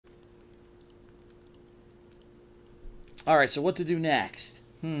Alright, so what to do next?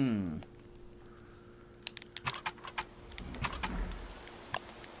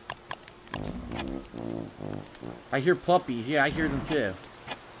 I hear puppies. Yeah, I hear them too.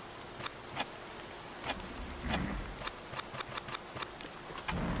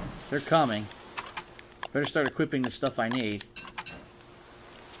 They're coming. Better start equipping the stuff I need.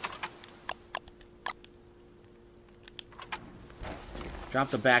 Drop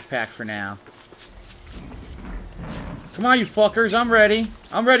the backpack for now. Come on, you fuckers. I'm ready.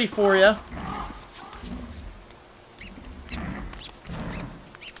 I'm ready for you.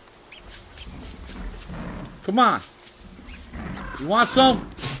 Come on. You want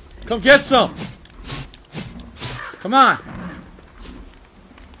some? Come get some. Come on.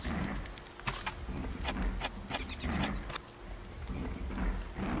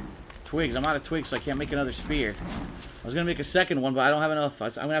 Twigs. I'm out of twigs, so I can't make another spear. I was going to make a second one, but I don't have enough. I'm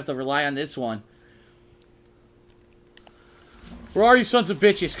going to have to rely on this one. Where are you sons of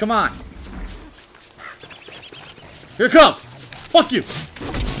bitches? Come on. Here it comes. Fuck you.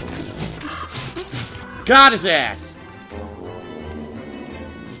 Got his ass.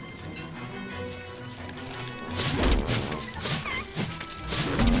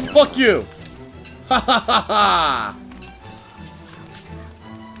 Fuck you. Ha ha ha ha.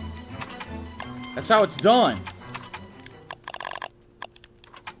 That's how it's done.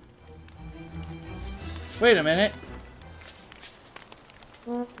 Wait a minute.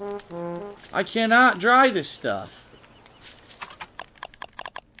 I cannot dry this stuff.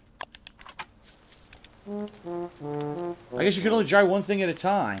 I guess you can only dry one thing at a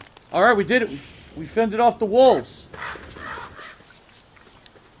time. Alright, we did it. We fended off the wolves.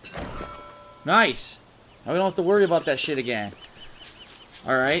 Nice. Now we don't have to worry about that shit again.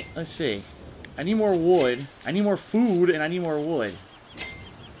 Alright, let's see. I need more wood. I need more food, and I need more wood.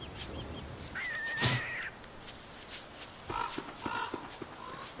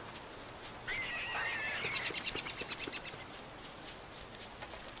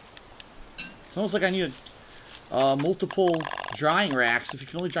 It's almost like I need multiple drying racks if you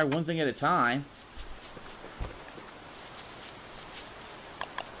can only dry one thing at a time.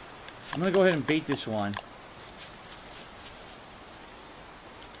 I'm gonna go ahead and bait this one.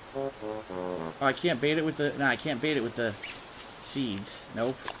 Oh, I can't bait it with the... Nah, I can't bait it with the seeds.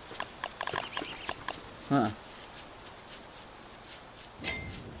 Nope. Huh.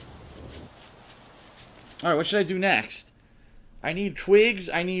 Alright, what should I do next? I need twigs,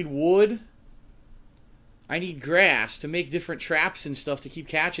 I need wood. I need grass to make different traps and stuff to keep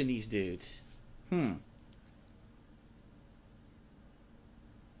catching these dudes.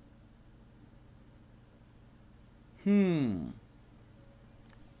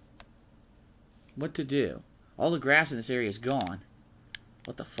 What to do? All the grass in this area is gone.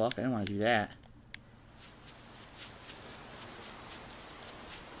 What the fuck? I didn't want to do that.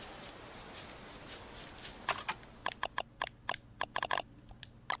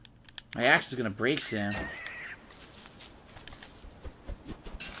 My axe is going to break soon.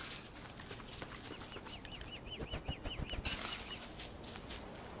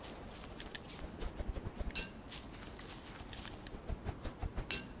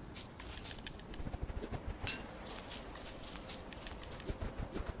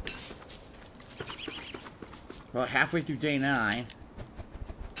 About halfway through day 9.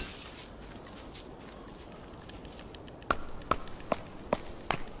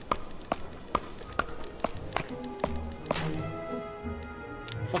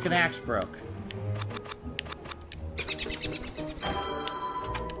 Fucking axe broke.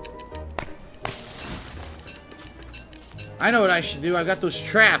 I know what I should do. I've got those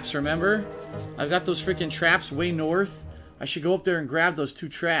traps, remember? I've got those freaking traps way north. I should go up there and grab those 2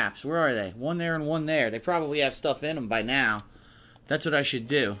 traps. Where are they? One there and one there. They probably have stuff in them by now. That's what I should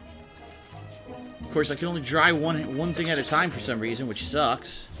do. Of course, I can only dry one thing at a time for some reason, which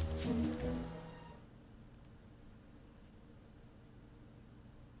sucks.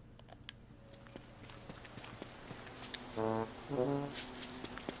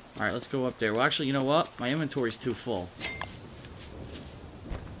 Alright, let's go up there. Well, actually, you know what? My inventory's too full.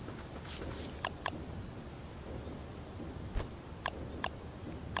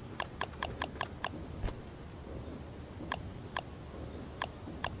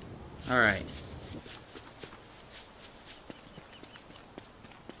 Alright.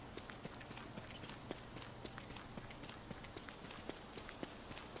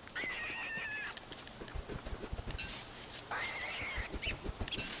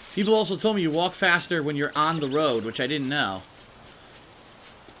 People also told me you walk faster when you're on the road, which I didn't know.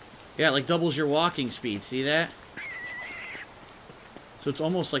 Yeah, it like doubles your walking speed. See that? So it's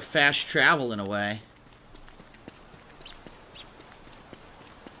almost like fast travel in a way.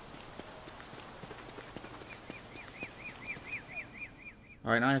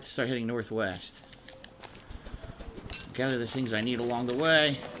 Alright, now I have to start heading northwest. Gather the things I need along the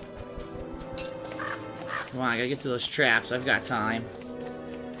way. Come on, I gotta get to those traps. I've got time.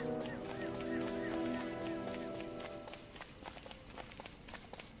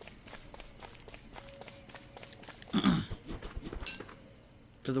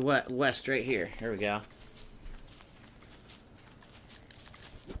 To the west, right here. Here we go.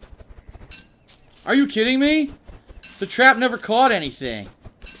 Are you kidding me? The trap never caught anything.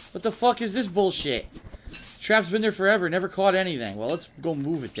 What the fuck is this bullshit? The trap's been there forever, never caught anything. Well, let's go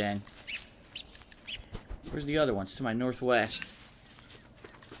move it then. Where's the other one? It's to my northwest.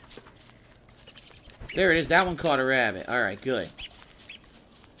 There it is. That one caught a rabbit. Alright, good.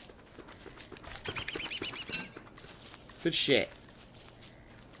 Good shit.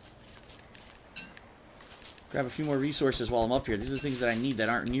 Grab a few more resources while I'm up here. These are the things that I need that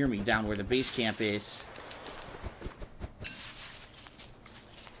aren't near me down where the base camp is.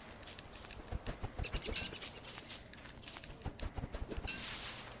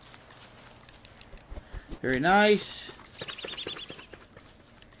 Very nice.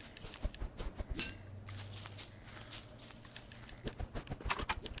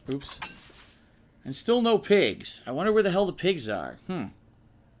 Oops. And still no pigs. I wonder where the hell the pigs are.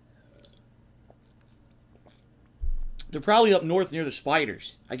 They're probably up north near the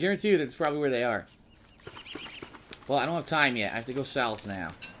spiders. I guarantee you that's probably where they are. Well, I don't have time yet. I have to go south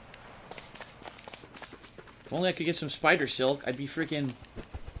now. If only I could get some spider silk, I'd be freaking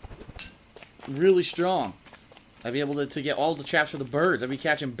really strong. I'd be able to get all the traps for the birds. I'd be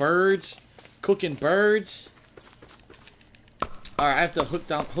catching birds, cooking birds. Alright, I have to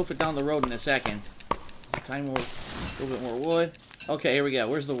hoof it down the road in a second. Tiny more, a little bit more wood. Okay, here we go.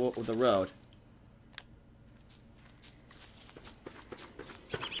 Where's the road?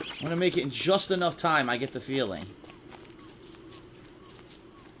 I'm gonna make it in just enough time, I get the feeling.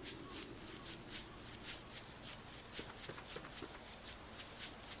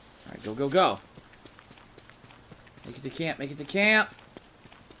 Alright, go, go, go. Make it to camp, make it to camp.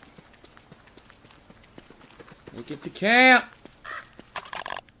 Make it to camp.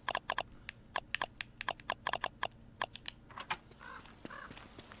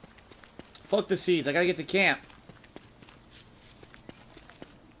 Fuck the seeds, I gotta get to camp.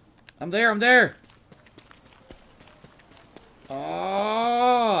 I'm there, I'm there.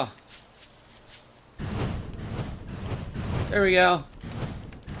 Oh. There we go.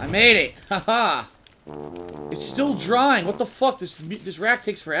 I made it. Haha. It's still drying. What the fuck? This rack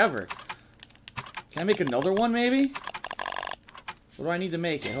takes forever. Can I make another one, maybe? What do I need to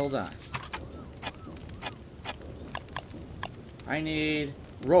make it? Hold on. I need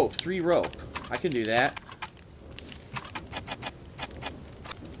rope. 3 rope. I can do that.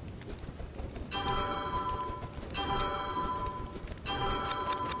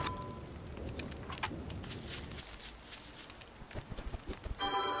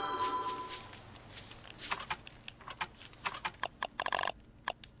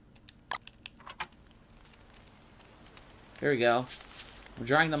 There we go. I'm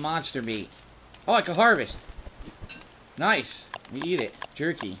drying the monster meat. Oh, I can harvest. Nice. We eat it.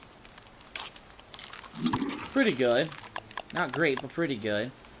 Jerky. Pretty good. Not great, but pretty good.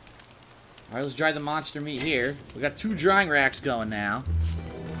 Alright, let's dry the monster meat here. We got 2 drying racks going now.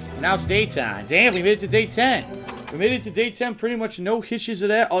 And now it's daytime. Damn, we made it to day 10. We made it to day 10. Pretty much no hitches of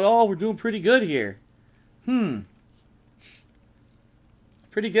that at all. We're doing pretty good here.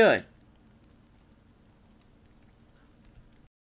 Pretty good.